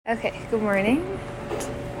Okay, good morning.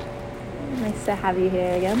 Nice to have you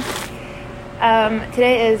here again.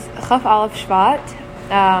 Today is Chaf Aleph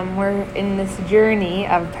Shvat. We're in this journey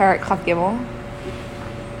of Perek Chaf Gimel.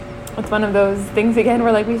 It's one of those things again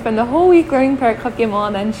where we spend the whole week learning Perek Chaf Gimel,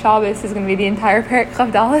 and then Shabbos is going to be the entire Perek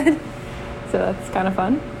Chaf Daled. So that's kind of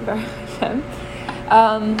fun.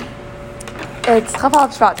 It's Chaf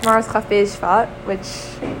Aleph Shvat. Tomorrow's Chaf Beis Shvat, which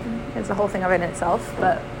is a whole thing of it in itself,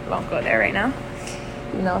 but we won't go there right now.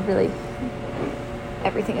 Even though really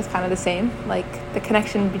everything is kind of the same, like the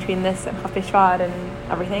connection between this and Chaf Beis Shvat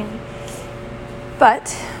and everything.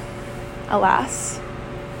 But alas,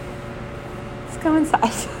 let's go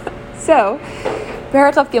inside. So,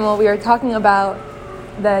 Perek Chaf Gimel, we are talking about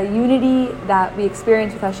the unity that we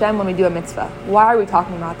experience with Hashem when we do a mitzvah. Why are we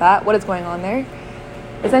talking about that? What is going on there?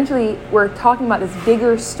 Essentially, we're talking about this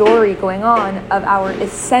bigger story going on of our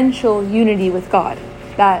essential unity with God.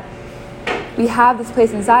 That we have this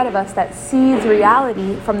place inside of us that sees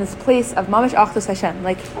reality from this place of mamash achdus Hashem,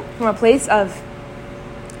 like from a place of,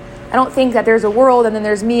 I don't think that there's a world and then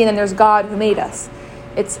there's me and then there's God who made us.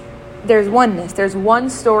 There's oneness. There's one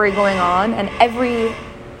story going on, and every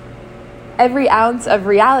ounce of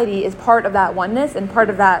reality is part of that oneness and part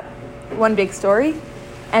of that one big story.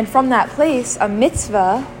 And from that place, a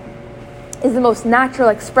mitzvah is the most natural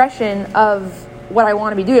expression of what I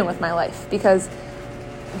want to be doing with my life. Because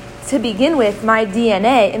to begin with, my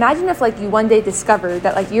DNA, imagine if you one day discovered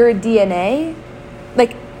that your DNA,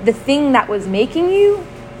 the thing that was making you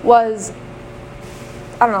was,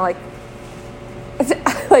 I don't know,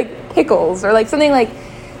 like pickles or something like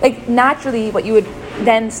naturally what you would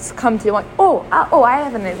then come to I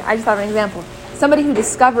just have an example. Somebody who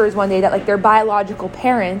discovers one day that their biological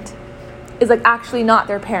parent is actually not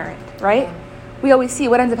their parent, right? We always see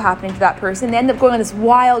what ends up happening to that person. They end up going on this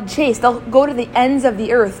wild chase. They'll go to the ends of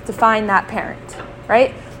the earth to find that parent,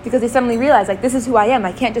 right? Because they suddenly realize this is who I am.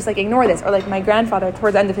 I can't just ignore this. Or my grandfather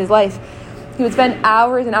towards the end of his life, he would spend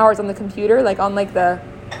hours and hours on the computer, on the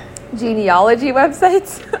genealogy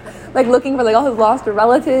websites, looking for all his lost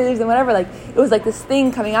relatives and whatever. It was this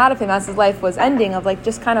thing coming out of him as his life was ending of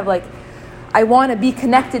just kind of I want to be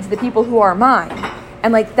connected to the people who are mine.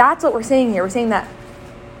 And that's what we're saying here. We're saying that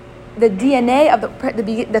the DNA of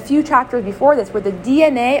the few chapters before this, where the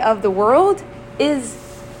DNA of the world is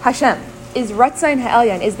Hashem, is Ratzain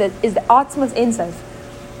Ha'elyon, is the Atzmos Ein Sof.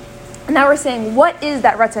 And now we're saying, what is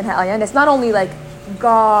that Ratzain Ha'elyon? It's not only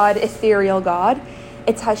God, ethereal God.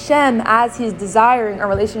 It's Hashem as He's desiring a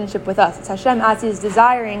relationship with us. It's Hashem as He's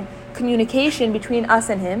desiring communication between us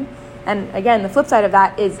and Him. And again, the flip side of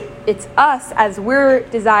that is it's us as we're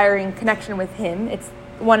desiring connection with Him. It's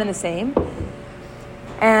one and the same.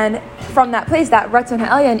 And from that place, that Ratzon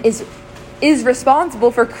Ha'elyon is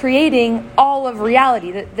responsible for creating all of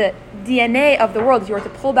reality. The DNA of the world, if you were to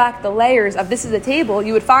pull back the layers of this is a table,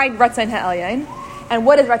 you would find Ratzon Ha'elyon. And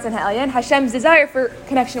what is Ratzon Ha'elyon? Hashem's desire for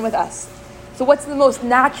connection with us. So what's the most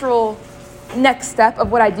natural next step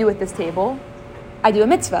of what I do with this table? I do a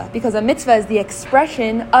mitzvah, because a mitzvah is the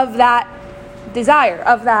expression of that desire,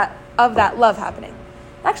 of that love happening.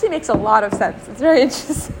 It actually makes a lot of sense. It's very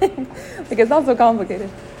interesting. It's not so complicated.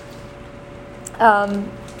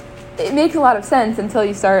 It makes a lot of sense until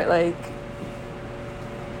you start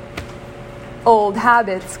old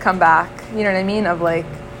habits come back. You know what I mean? Of a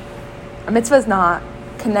mitzvah is not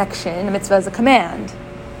connection. A mitzvah is a command.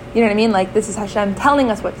 You know what I mean? This is Hashem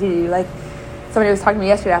telling us what to do. Somebody was talking to me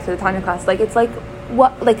yesterday after the Tanya class.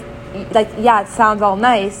 Yeah, it sounds all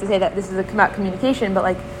nice to say that this is about communication,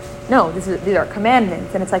 but no, these are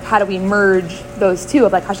commandments, and it's how do we merge those two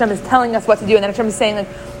of Hashem is telling us what to do, and then Hashem is saying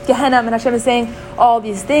Gehenna, and Hashem is saying all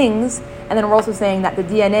these things, and then we're also saying that the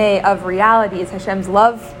DNA of reality is Hashem's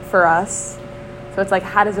love for us. So it's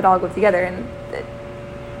how does it all go together? And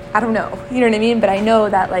I don't know, you know what I mean? But I know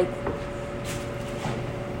that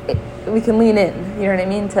we can lean in, you know what I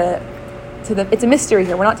mean? It's a mystery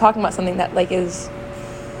here. We're not talking about something that is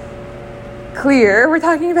clear. We're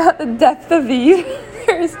talking about the depth of the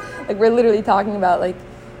universe. We're literally talking about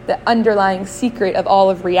the underlying secret of all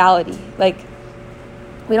of reality.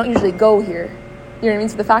 We don't usually go here. You know what I mean?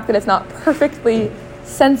 So the fact that it's not perfectly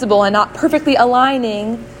sensible and not perfectly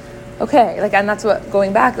aligning, okay, and that's what,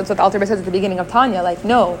 going back, that's what the Alter Rebbe says at the beginning of Tanya,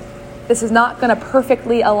 no, this is not going to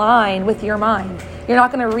perfectly align with your mind. You're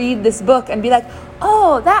not going to read this book and be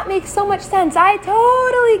oh, that makes so much sense. I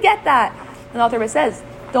totally get that. And the Alter Rebbe says,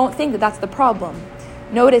 don't think that that's the problem.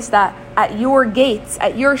 Notice that at your gates,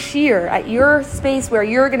 at your shear, at your space where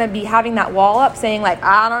you're going to be having that wall up saying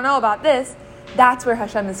I don't know about this, that's where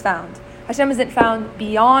Hashem is found. Hashem isn't found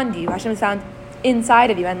beyond you. Hashem is found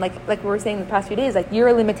inside of you. And like we were saying the past few days, like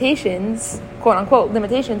your limitations, quote unquote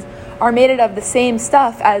limitations, are made out of the same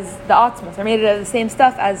stuff as the atzmos, are made out of the same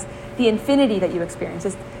stuff as the infinity that you experience.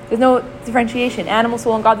 There's no differentiation. Animal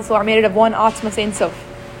soul and godly soul are made out of one atzmos ein sof.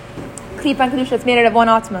 Klipa and kedusha, it's made out of one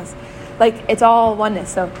atzmos. Like, it's all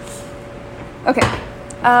oneness. So, okay.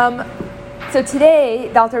 So today,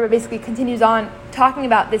 the Alter Rebbe basically continues on talking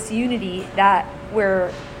about this unity that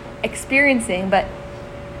we're experiencing, but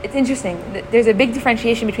it's interesting. There's a big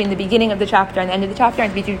differentiation between the beginning of the chapter and the end of the chapter,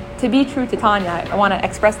 and to be true to Tanya, I want to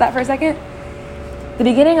express that for a second. The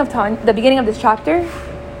beginning of this chapter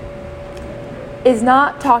is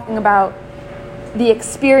not talking about the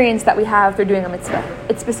experience that we have through doing a mitzvah.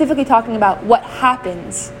 It's specifically talking about what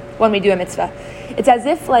happens when we do a mitzvah. It's as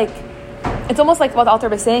if, like, it's almost like what the Alter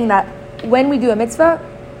Rebbe is saying, that when we do a mitzvah,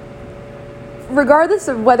 regardless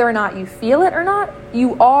of whether or not you feel it or not,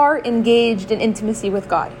 you are engaged in intimacy with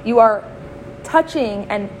God. You are touching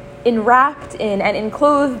and enwrapped in and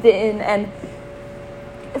enclosed in and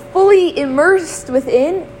fully immersed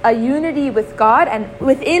within a unity with God and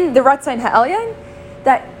within the Ratzain Ha'elyon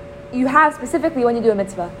that you have specifically when you do a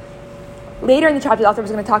mitzvah. Later in the chapter, the author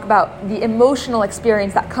is going to talk about the emotional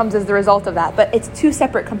experience that comes as the result of that, but it's two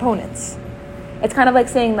separate components. It's kind of like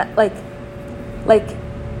saying that, like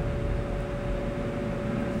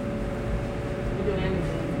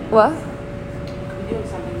what? You're doing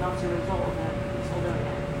something not as a result of that. Still doing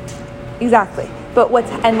it. Exactly. But what's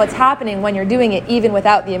happening when you're doing it, even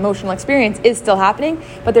without the emotional experience, is still happening.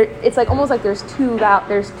 But it's like almost like there's two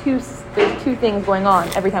things going on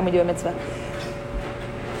every time we do a mitzvah.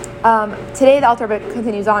 Today, the Alter Rebbe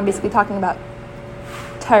continues on, basically talking about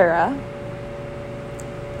Torah,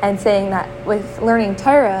 and saying that with learning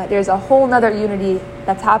Torah, there's a whole nother unity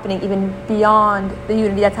that's happening even beyond the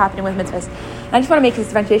unity that's happening with mitzvahs. And I just want to make this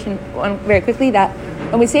differentiation very quickly, that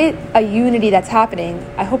when we say a unity that's happening,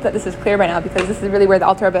 I hope that this is clear by now, because this is really where the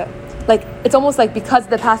Alter Rebbe, like, it's almost like because of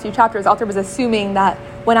the past few chapters, the Alter Rebbe is assuming that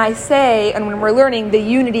when I say, and when we're learning the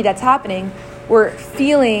unity that's happening, we're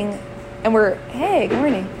feeling, and hey, good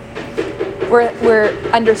morning, we're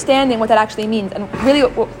understanding what that actually means. And really,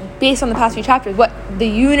 based on the past few chapters, what the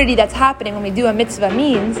unity that's happening when we do a mitzvah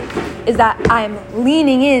means is that I'm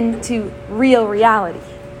leaning into real reality.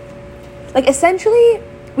 Like, essentially,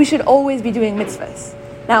 we should always be doing mitzvahs.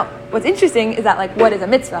 Now, what's interesting is that, like, what is a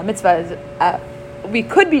mitzvah? A mitzvah is, we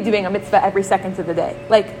could be doing a mitzvah every second of the day.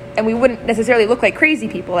 Like, and we wouldn't necessarily look like crazy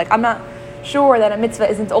people. Like, I'm not sure that a mitzvah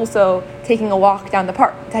isn't also taking a walk down the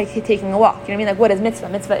park, taking a walk. You know what I mean? Like, what is mitzvah?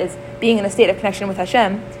 Mitzvah is being in a state of connection with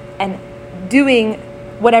Hashem and doing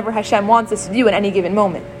whatever Hashem wants us to do in any given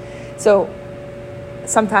moment. So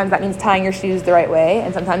sometimes that means tying your shoes the right way,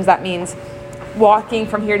 and sometimes that means walking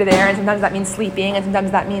from here to there, and sometimes that means sleeping, and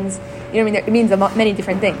sometimes that means, you know what I mean? It means many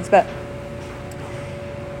different things. But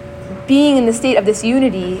being in the state of this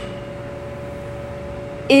unity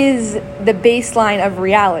is the baseline of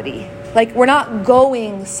reality. Like, we're not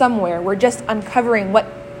going somewhere, we're just uncovering what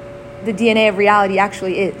the DNA of reality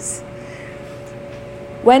actually is.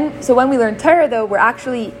 When we learn Torah, though, we're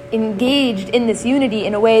actually engaged in this unity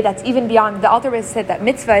in a way that's even beyond. The Alter Rebbe said that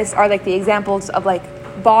mitzvahs are like the examples of, like,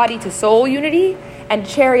 body to soul unity and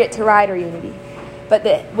chariot to rider unity. But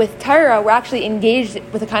with Torah, we're actually engaged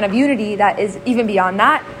with a kind of unity that is even beyond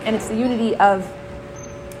that, and it's the unity of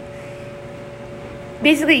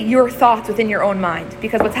basically your thoughts within your own mind.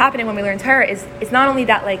 Because what's happening when we learn Torah is it's not only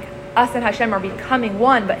that, like, us and Hashem are becoming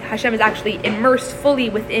one, but Hashem is actually immersed fully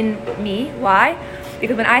within me. Why?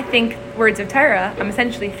 Because when I think words of Torah, I'm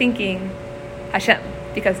essentially thinking Hashem,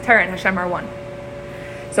 because Torah and Hashem are one.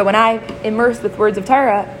 So when I immerse with words of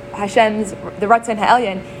Torah, Hashem's, the Ratzain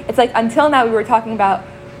Ha'elyon, it's like until now we were talking about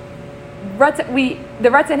the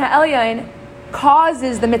Ratzain Ha'elyon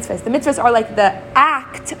causes the mitzvahs. The mitzvahs are like the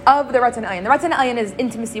act of the Ratzain Ha'elyon. The Ratzain Ha'elyon is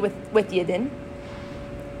intimacy with Yidden.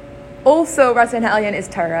 Also, Ratzain Ha'elyon is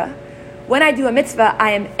Torah. When I do a mitzvah,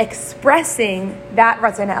 I am expressing that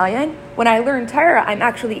Ratzain Ha'elyon. When I learn Torah, I'm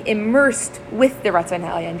actually immersed with the Ratzain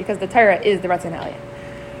Ha'elyon, because the Torah is the Ratzain Ha'elyon.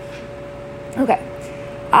 Okay.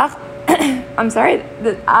 I'm sorry.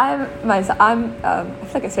 I feel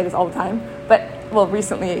like I say this all the time, but, well,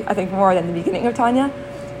 recently, I think more than the beginning of Tanya.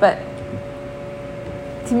 But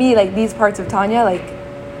to me, like, these parts of Tanya, like,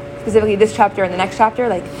 specifically this chapter and the next chapter,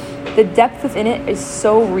 like, the depth within it is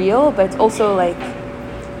so real, but it's also, like,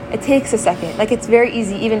 it takes a second. Like, it's very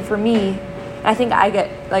easy, even for me, and I think I get,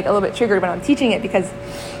 like, a little bit triggered when I'm teaching it, because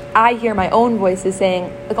I hear my own voices saying,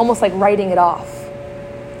 like, almost like writing it off.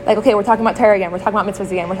 Like, okay, we're talking about Torah again, we're talking about mitzvahs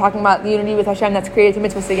again, we're talking about the unity with Hashem that's created to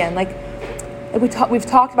mitzvahs again. Like, Like we've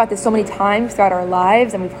talked about this so many times throughout our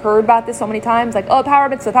lives, and we've heard about this so many times, like, oh, power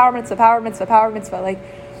mitzvah, power mitzvah, power mitzvah, power mitzvah, like,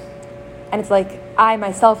 and it's like I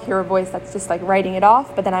myself hear a voice that's just like writing it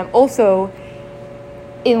off, but then I'm also,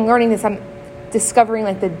 in learning this, I'm discovering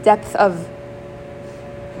like the depth of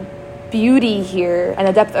beauty here and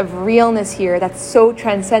the depth of realness here that's so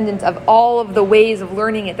transcendent of all of the ways of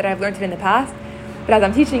learning it that I've learned it in the past. But as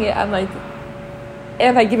I'm teaching it, I'm like,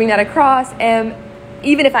 am I giving that across?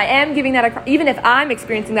 Even if I am giving that across, even if I'm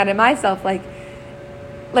experiencing that in myself, like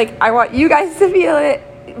I want you guys to feel it,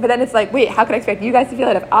 but then it's like, wait, how can I expect you guys to feel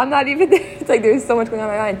it if I'm not even there? It's like there's so much going on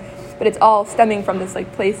in my mind, but it's all stemming from this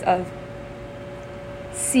like place of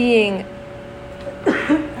seeing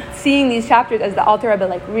these chapters as the Alter Rebbe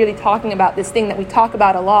like really talking about this thing that we talk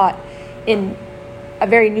about a lot in a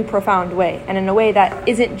very new, profound way, and in a way that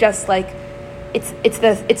isn't just like it's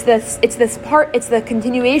the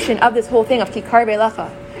continuation of this whole thing of Kikar Be'lecha.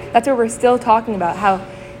 That's what we're still talking about, how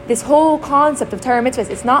this whole concept of Torah mitzvahs,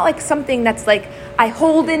 it's not like something that's like I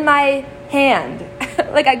hold in my hand.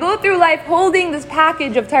 Like I go through life holding this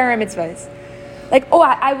package of Torah mitzvahs. Like, oh,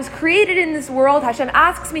 I was created in this world. Hashem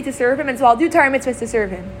asks me to serve Him, and so I'll do Torah mitzvahs to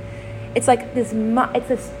serve Him. It's like this.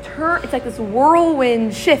 It's like this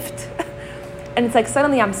whirlwind shift, and it's like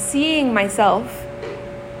suddenly I'm seeing myself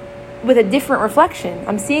with a different reflection.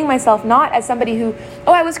 I'm seeing myself not as somebody who,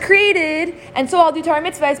 oh, I was created, and so I'll do Torah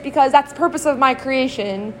mitzvahs because that's the purpose of my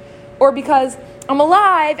creation, or because I'm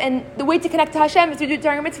alive, and the way to connect to Hashem is to do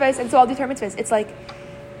Torah mitzvahs, and so I'll do Torah mitzvahs. It's like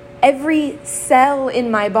every cell in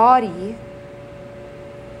my body.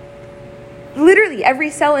 Literally every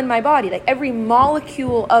cell in my body, like every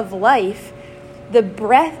molecule of life, the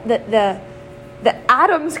breath, the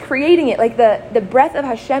atoms creating it, like the breath of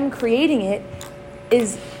Hashem creating it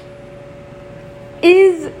is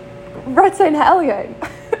Ratzon Ha'elyon.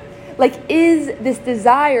 Like is this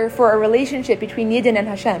desire for a relationship between Yidden and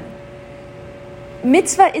Hashem.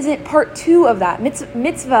 Mitzvah isn't part two of that.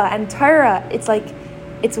 Mitzvah and Torah, it's like,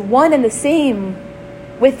 it's one and the same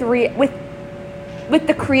with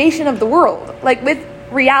the creation of the world, like with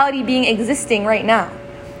reality being existing right now.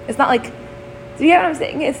 It's not like, do you get what I'm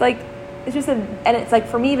saying? It's like, it's just and it's like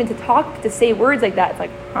for me even to say words like that, it's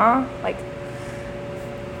like, huh? Like,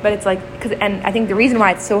 but it's like, and I think the reason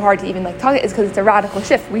why it's so hard to even like talk is because it's a radical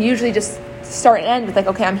shift. We usually just start and end with like,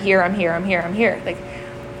 okay, I'm here. Like,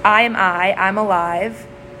 I'm alive.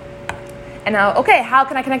 And now, okay, how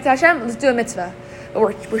can I connect to Hashem? Let's do a mitzvah.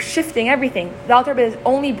 But we're shifting everything. The Alter Rebbe has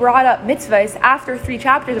only brought up mitzvahs after 3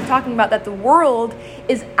 chapters of talking about that the world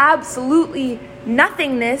is absolutely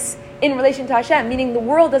nothingness in relation to Hashem, meaning the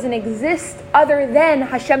world doesn't exist other than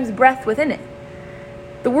Hashem's breath within it.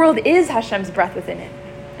 The world is Hashem's breath within it.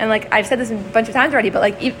 And like I've said this a bunch of times already, but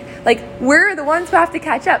like we're the ones who have to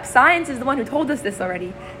catch up. Science is the one who told us this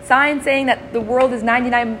already. Science saying that the world is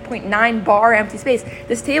 99.9 bar empty space.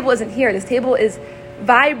 This table isn't here. This table is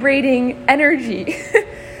vibrating energy.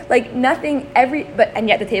 Like nothing and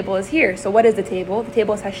yet the table is here. So what is the table? The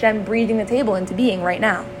table is Hashem breathing the table into being right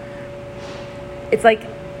now. It's like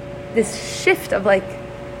this shift of like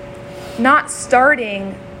not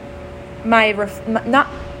starting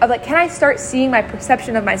can I start seeing my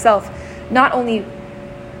perception of myself not only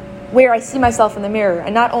where I see myself in the mirror,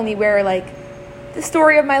 and not only where like the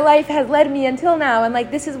story of my life has led me until now, and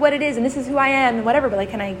like this is what it is and this is who I am and whatever, but like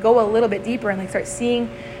can I go a little bit deeper and like start seeing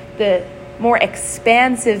the more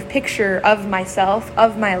expansive picture of myself,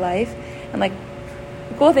 of my life. And like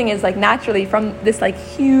the cool thing is like naturally from this like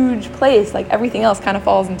huge place, like everything else kind of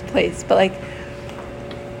falls into place. But like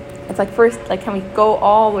it's like first, like can we go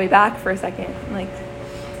all the way back for a second? Like,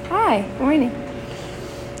 hi, good morning.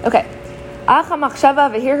 Okay. Acha machshava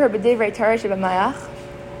v'hirher b'divrei Torah shebemayach.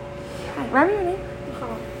 Hi, remember your name?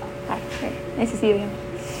 Hi, great. Nice to see you again.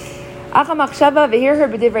 Acha machshava v'hirher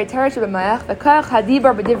b'divrei Torah shebemayach v'koach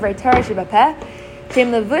hadibar b'divrei Torah shebapeh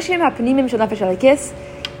shem levushim hapnimim shel nefesh elikis.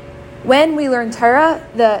 When we learn Torah,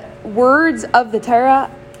 the words of the Torah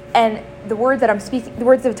and the words that I'm speaking, the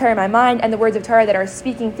words of Torah in my mind and the words of Torah that are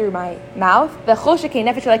speaking through my mouth,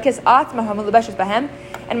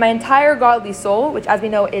 and my entire godly soul, which as we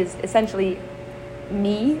know is essentially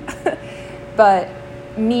me, but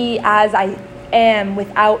me as I am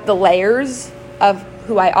without the layers of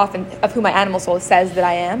who my animal soul says that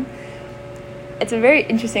I am. It's a very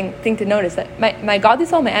interesting thing to notice that my godly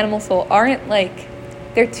soul and my animal soul aren't like,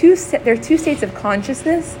 they're two states of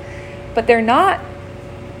consciousness, but they're not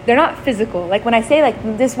physical. Like when I say like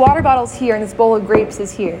this water bottle's here and this bowl of grapes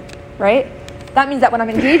is here, right? That means that when I'm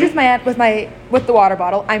engaged with the water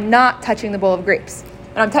bottle, I'm not touching the bowl of grapes.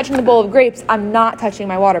 When I'm touching the bowl of grapes, I'm not touching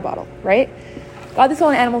my water bottle, right? Godly soul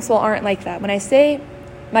and animal soul aren't like that. When I say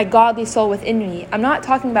my godly soul within me, I'm not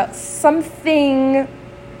talking about something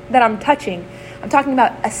that I'm touching. I'm talking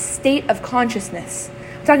about a state of consciousness.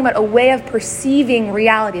 I'm talking about a way of perceiving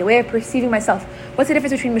reality, a way of perceiving myself. What's the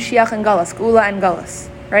difference between Mashiach and Galus, Geula and Galus,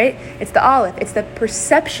 right? It's the Aleph. It's the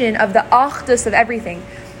perception of the achdus of everything.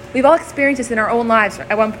 We've all experienced this in our own lives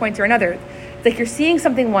at one point or another. It's like you're seeing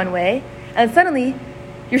something one way, and suddenly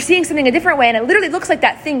you're seeing something a different way, and it literally looks like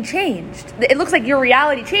that thing changed. It looks like your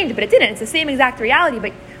reality changed, but it didn't. It's the same exact reality,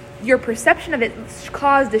 but your perception of it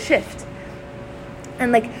caused a shift.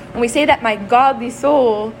 And like when we say that my godly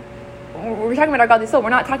soul, we're talking about our godly soul. We're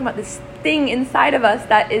not talking about this thing inside of us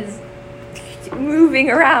that is moving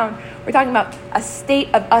around. We're talking about a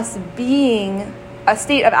state of us being, a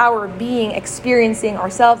state of our being, experiencing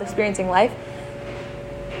ourselves, experiencing life.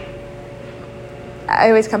 I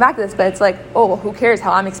always come back to this, but it's like, oh, well, who cares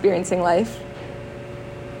how I'm experiencing life?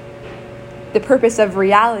 The purpose of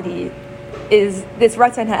reality is this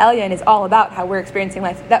Ratzon Ha'elyon is all about how we're experiencing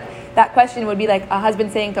life. That question would be like a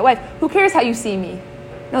husband saying to a wife, who cares how you see me?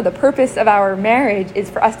 No, the purpose of our marriage is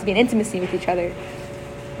for us to be in intimacy with each other.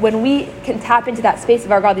 When we can tap into that space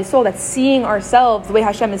of our godly soul, that's seeing ourselves the way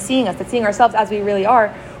Hashem is seeing us, that's seeing ourselves as we really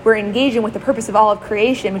are, we're engaging with the purpose of all of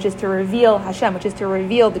creation, which is to reveal Hashem, which is to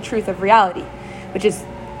reveal the truth of reality, which is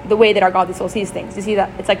the way that our godly soul sees things. You see that?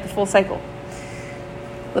 It's like the full cycle.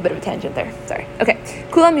 A little bit of a tangent there. Sorry. Okay.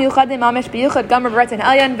 When I'm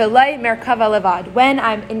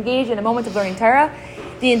engaged in a moment of learning Torah,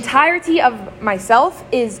 the entirety of myself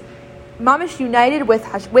is mamish united with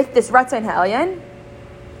this Ratzon Ha'elyon,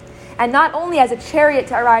 and not only as a chariot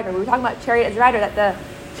to a rider. We were talking about chariot as a rider, that the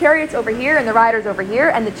chariot's over here and the rider's over here,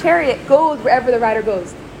 and the chariot goes wherever the rider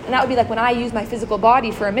goes. And that would be like when I use my physical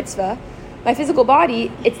body for a mitzvah. My physical body,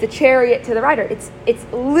 it's the chariot to the rider. It's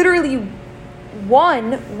literally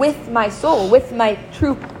one with my soul, with my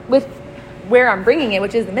true, with where I'm bringing it,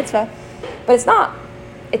 which is the mitzvah. But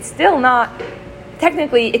it's still not,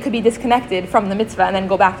 technically it could be disconnected from the mitzvah and then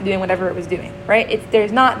go back to doing whatever it was doing, right?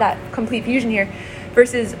 There's not that complete fusion here.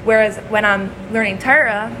 Whereas when I'm learning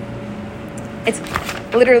Torah, it's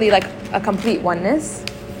literally like a complete oneness.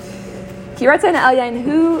 Why does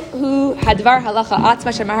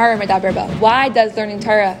learning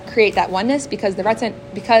Torah create that oneness? Because the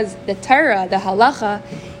Torah, the halacha,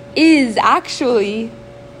 is actually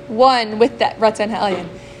one with that Ratzon Ha'elyon.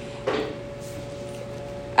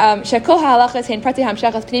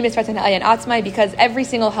 Because every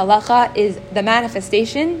single halacha is the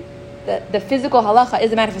manifestation, the physical halacha is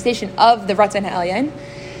the manifestation of the Ratzon Ha'elyon.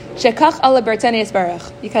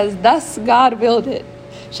 Because thus God willed it.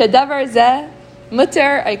 Shedavar zeh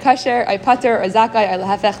muter ay kasher ay pater ay zakai ay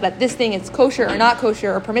lahafech, that this thing is kosher or not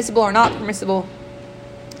kosher, or permissible or not permissible.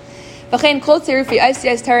 V'chein kol tzirufi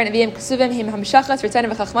aisiyas Torah neviim kesuvim him hamshachas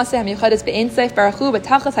v'tzanim v'chachmaseh hamyuchadas be'einseif barachu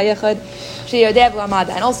b'tachas hayachad sheyodev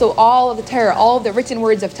l'amada. And also all of the Torah, all of the written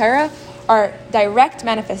words of Torah are direct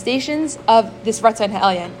manifestations of this Ratzon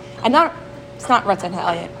Ha'elyon. And it's not Ratzon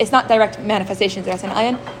Ha'elyon. It's not direct manifestations of Ratzon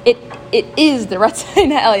Ha'elyon. It is the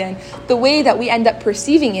Ratzon Ha'elyon. The way that we end up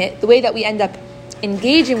perceiving it, the way that we end up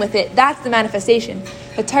engaging with it, that's the manifestation.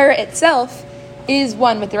 The Torah itself is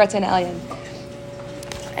one with the Ratzon Ha'elyon.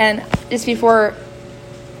 And just before,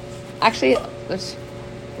 actually, let's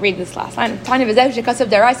read this last line. Hashem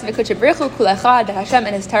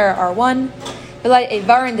and His Torah are one.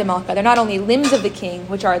 They're not only limbs of the king,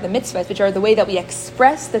 which are the mitzvos, which are the way that we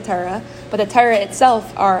express the Torah, but the Torah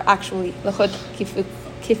itself are actually lechud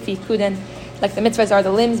kifi kuden. Like the mitzvahs are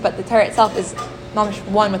the limbs, but the Torah itself is mamish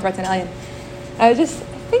one with Ratzon Ha'elyon. I was just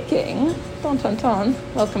thinking, welcome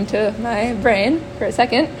to my brain for a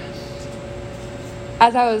second.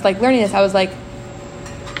 As I was learning this, I was like,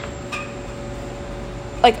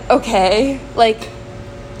 okay, we're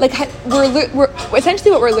essentially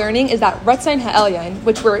what we're learning is that Ratzon Ha'elyon,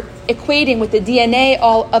 which we're equating with the DNA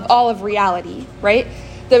of all of reality, right?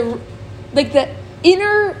 The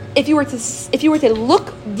inner, if you were to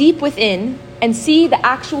look deep within and see the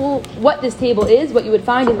actual what this table is, what you would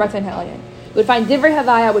find is Ratzon Ha'elyon. You would find Divrei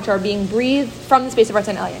Havaya, which are being breathed from the space of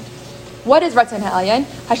Ratzon Ha'elyon. What is Ratzon Ha'elyon?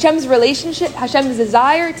 Hashem's relationship, Hashem's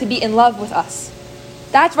desire to be in love with us.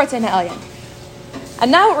 That's Ratzon Ha'elyon.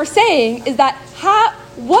 And now what we're saying is that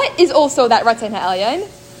what is also that Ratzon Ha'elyon?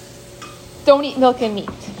 Don't eat milk and meat,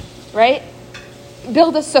 right?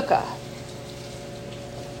 Build a sukkah.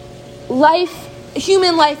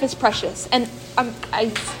 Human life is precious. And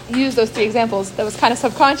I use those three examples. That was kind of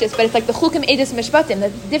subconscious, but it's like the chukim edus mishpatim, the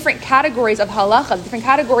different categories of halacha, the different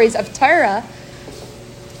categories of Torah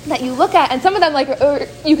that you look at, and some of them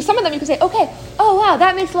you can say, okay, oh wow,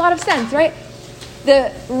 that makes a lot of sense, right?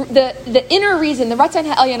 the inner reason, the Ratzon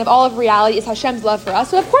Ha'elyon of all of reality is Hashem's love for us.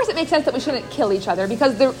 So of course it makes sense that we shouldn't kill each other,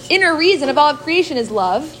 because the inner reason of all of creation is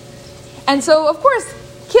love. And so of course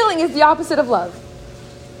killing is the opposite of love.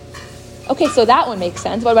 Okay, so that one makes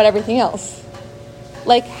sense. What about everything else?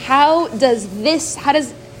 Like, how does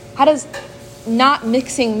not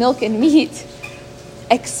mixing milk and meat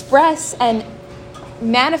express and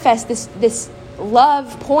manifest this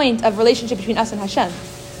love point of relationship between us and Hashem?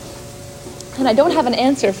 And I don't have an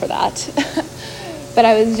answer for that. But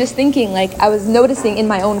I was just thinking, like, I was noticing in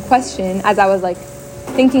my own question, as I was like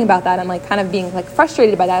thinking about that and like kind of being like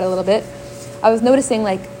frustrated by that a little bit, I was noticing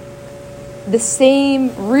like the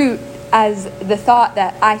same root as the thought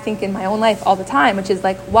that I think in my own life all the time, which is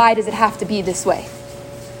like, why does it have to be this way?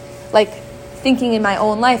 Like, thinking in my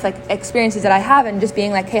own life, like experiences that I have, and just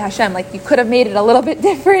being like, hey Hashem, like you could have made it a little bit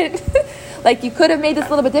different. Like you could have made this a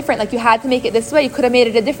little bit different. Like you had to make it this way. You could have made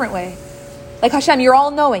it a different way. Like Hashem, you're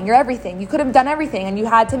all knowing, you're everything. You could have done everything, and you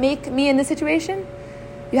had to make me in this situation.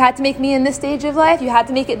 You had to make me in this stage of life. You had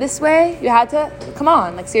to make it this way. You had to, come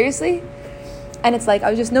on, like seriously? And it's like, I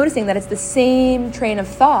was just noticing that it's the same train of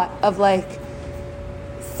thought of like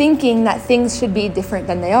thinking that things should be different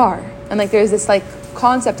than they are. And like there's this like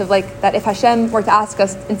concept of like that if Hashem were to ask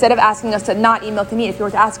us, instead of asking us to not eat milk and meat, if he were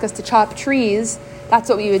to ask us to chop trees, that's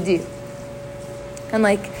what we would do. And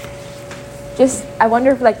like, just, I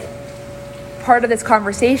wonder if like part of this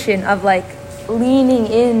conversation of like leaning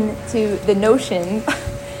into the notion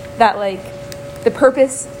that like the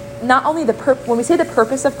purpose, not only when we say the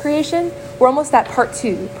purpose of creation, we're almost at part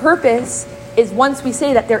two. Purpose is once we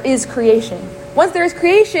say that there is creation. Once there is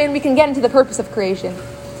creation, we can get into the purpose of creation.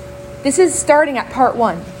 This is starting at part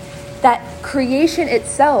one. That creation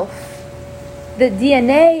itself, the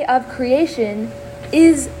DNA of creation,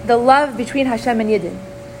 is the love between Hashem and Yidden.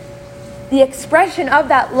 The expression of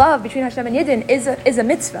that love between Hashem and Yidden is a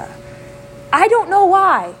mitzvah. I don't know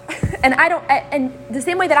why. And the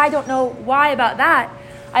same way that I don't know why about that,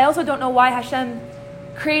 I also don't know why Hashem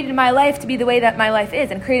created my life to be the way that my life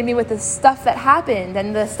is, and created me with the stuff that happened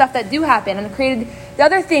and the stuff that do happen, and created the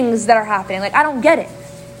other things that are happening. Like, I don't get it.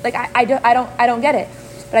 Like, I don't get it.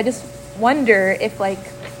 But I just wonder if like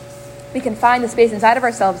we can find the space inside of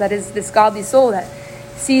ourselves that is this godly soul that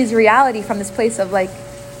sees reality from this place of like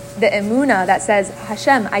the emunah that says,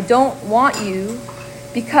 Hashem, I don't want you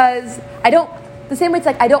because the same way it's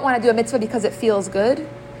like I don't want to do a mitzvah because it feels good.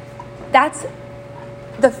 That's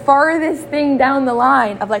the farthest thing down the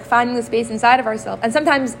line of like finding the space inside of ourselves. And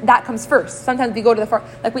sometimes that comes first. Sometimes we go to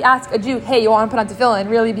like we ask a Jew, hey, you want to put on tefillin?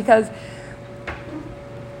 Really, because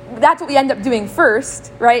that's what we end up doing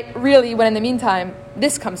first, right? Really, when in the meantime,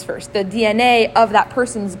 this comes first. The DNA of that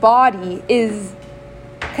person's body is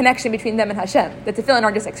connection between them and Hashem. The tefillin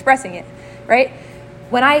are just expressing it, right?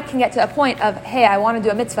 When I can get to a point of, hey, I want to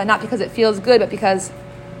do a mitzvah, not because it feels good, but because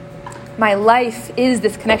my life is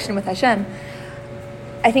this connection with Hashem,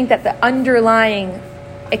 I think that the underlying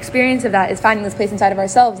experience of that is finding this place inside of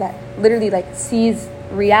ourselves that literally like sees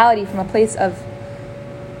reality from a place of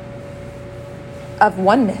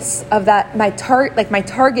oneness, of that my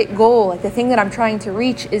target goal, like the thing that I'm trying to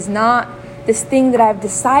reach is not this thing that I've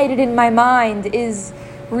decided in my mind is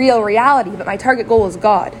real reality, but my target goal is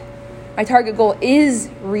God. My target goal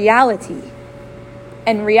is reality.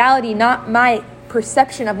 And reality, not my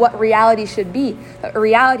perception of what reality should be, but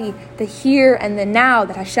reality, the here and the now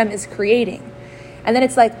that Hashem is creating. And then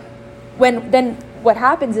it's like, then what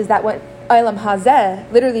happens is that what Olam Hazeh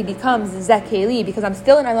literally becomes Zekeli, because I'm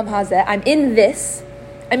still in Olam Hazeh, I'm in this,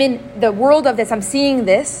 I'm in the world of this, I'm seeing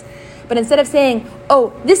this, but instead of saying,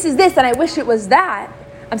 oh, this is this and I wish it was that,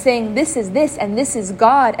 I'm saying this is this and this is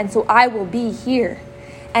God, and so I will be here.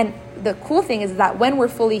 And the cool thing is that when we're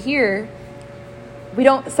fully here, we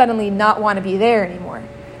don't suddenly not want to be there anymore.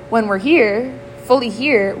 When we're here, fully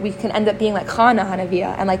here, we can end up being like Chana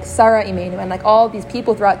Hanavia and like Sarah Imenu and like all these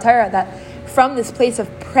people throughout Torah that from this place of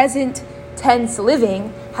present tense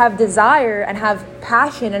living have desire and have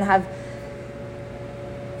passion and have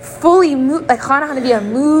fully moved, like Chana Hanavia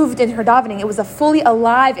moved in her davening. It was a fully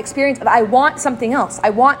alive experience of I want something else.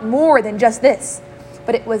 I want more than just this.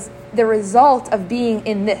 But it was the result of being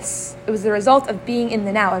in this. It was the result of being in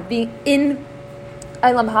the now, of being in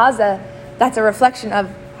Olam Hazeh. That's a reflection of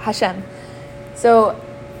Hashem. So,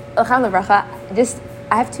 I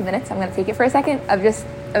have 2 minutes. I'm going to take it for a second. I was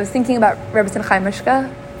thinking about Rebbe Simchai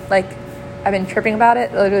Mishka. Like, I've been tripping about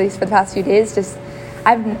it literally for the past few days.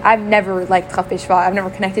 I've never liked Chaf Shvat. I've never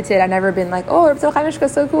connected to it. I've never been like, oh, Rebbe Simchai Mishka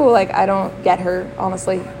is so cool. Like, I don't get her,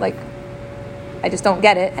 honestly. Like, I just don't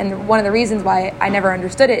get it. And one of the reasons why I never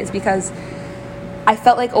understood it is because I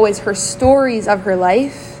felt like always her stories of her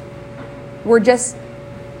life were just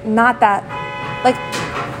not that, like,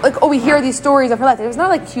 oh, we hear these stories of her life. It was not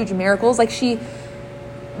like huge miracles. Like, she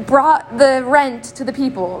brought the rent to the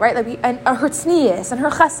people, right? Like, and her tznius and her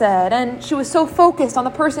chesed, and she was so focused on the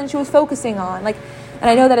person she was focusing on. Like, and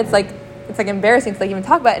I know that it's like embarrassing to like even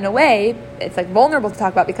talk about it in a way. It's like vulnerable to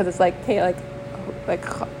talk about because it's like, hey, like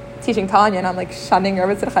teaching Tanya, and I'm like shunning her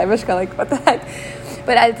with like, what the heck?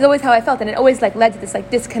 But it's always how I felt, and it always like led to this like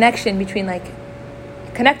disconnection between like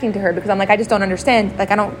connecting to her, because I'm like, I just don't understand. Like,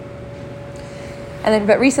 I don't. And then,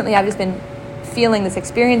 but recently I've just been feeling this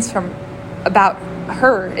experience about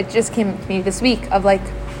her. It just came to me this week of like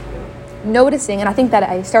noticing, and I think that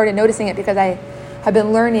I started noticing it because I have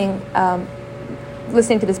been learning,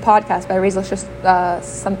 listening to this podcast by Rachel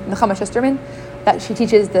Nechama Schusterman, that she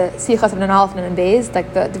teaches the sichas of Nun Aleph and Nun Beis,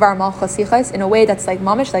 like the Dvar Malchus sichas, in a way that's like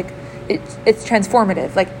mamish, like it's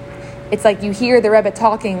transformative. Like, it's like you hear the Rebbe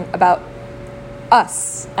talking about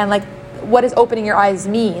us, and like, what does opening your eyes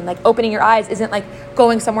mean? Like, opening your eyes isn't like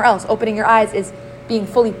going somewhere else. Opening your eyes is being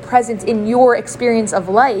fully present in your experience of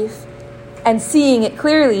life and seeing it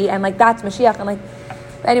clearly, and like, that's Mashiach. And like,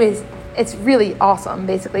 anyways, it's really awesome,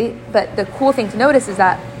 basically. But the cool thing to notice is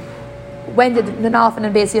that when did the Nalaf and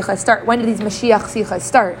Beis Sichas start? When did these Mashiach Sichas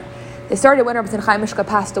start? They started when Rabbi Chaim Mishka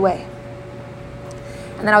passed away.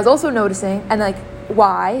 And then I was also noticing, and like,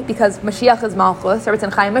 why? Because Mashiach is Malchus, Rabbi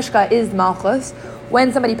Chaim Mishka is Malchus.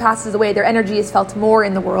 When somebody passes away, their energy is felt more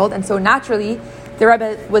in the world, and so naturally, the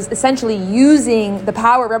Rebbe was essentially using the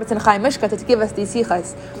power of Rabbi Chaim Mishka to give us these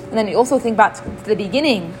sichas. And then you also think back to the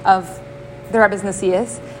beginning of the Rebbe's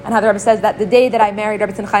Nasias, and how the Rebbe says that the day that I married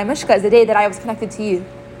Rabbi Chaim Mishka is the day that I was connected to you,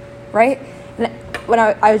 right? And when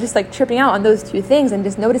I was just like tripping out on those two things, and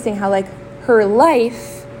just noticing how like her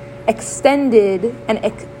life extended, and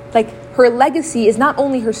like her legacy is not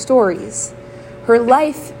only her stories. Her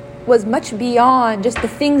life was much beyond just the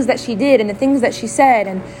things that she did and the things that she said,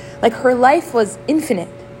 and like, her life was infinite,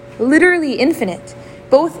 literally infinite,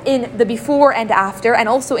 both in the before and after, and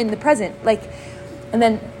also in the present. Like, and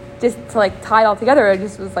then just to like tie it all together, it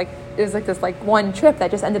was like this like one trip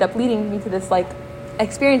that just ended up leading me to this like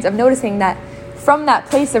experience of noticing that from that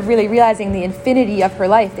place of really realizing the infinity of her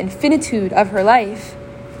life, the infinitude of her life,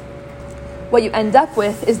 what you end up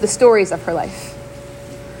with is the stories of her life.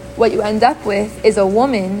 What you end up with is a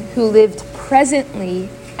woman who lived presently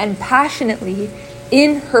and passionately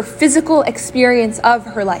in her physical experience of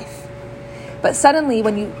her life. But suddenly,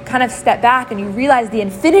 when you kind of step back and you realize the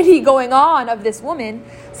infinity going on of this woman,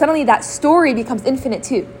 suddenly that story becomes infinite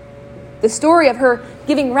too. The story of her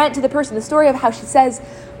giving rent to the person, the story of how she says,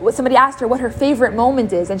 what somebody asked her what her favorite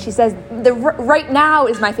moment is, and she says, right now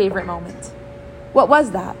is my favorite moment. What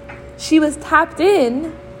was that? She was tapped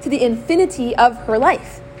in to the infinity of her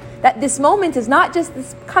life. That this moment is not just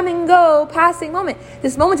this come and go, passing moment.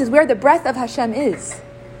 This moment is where the breath of Hashem is.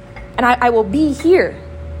 And I will be here.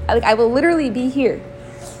 I will literally be here.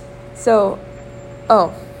 So,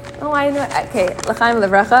 I know. Okay, l'chaim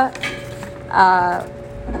levracha. I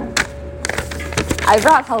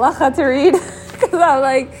brought halacha to read because I'm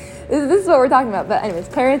like, this is what we're talking about. But anyways,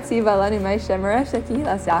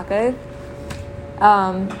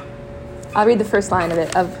 I'll read the first line of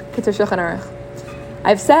it, of Kitzur Shulchan Aruch.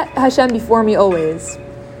 I've set Hashem before me always.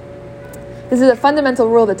 This is a fundamental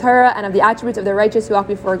rule of the Torah and of the attributes of the righteous who walk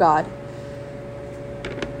before God.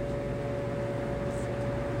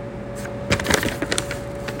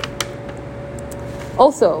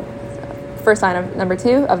 Also, first line of number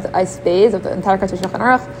 2 of the Ice Bays of the entire Kitzur Shulchan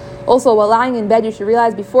Aruch. Also, while lying in bed, you should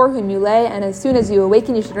realize before whom you lay, and as soon as you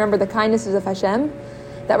awaken, you should remember the kindnesses of Hashem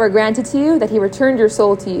that were granted to you, that He returned your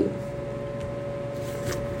soul to you.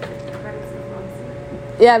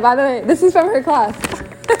 Yeah, by the way, this is from her class.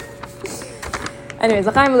 Anyways,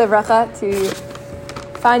 l'chaim levracha, to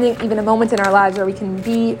finding even a moment in our lives where we can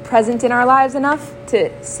be present in our lives enough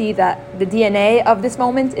to see that the DNA of this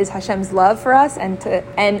moment is Hashem's love for us, and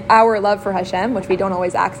our love for Hashem, which we don't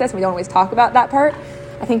always access, and we don't always talk about that part.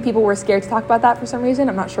 I think people were scared to talk about that for some reason.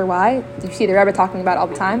 I'm not sure why. You see the Rebbe talking about it all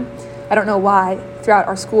the time. I don't know why. Throughout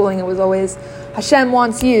our schooling, it was always Hashem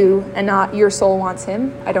wants you and not your soul wants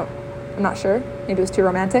him. I'm not sure. Maybe it was too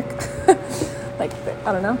romantic. I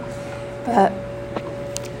don't know. But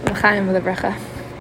l'chaim levracha.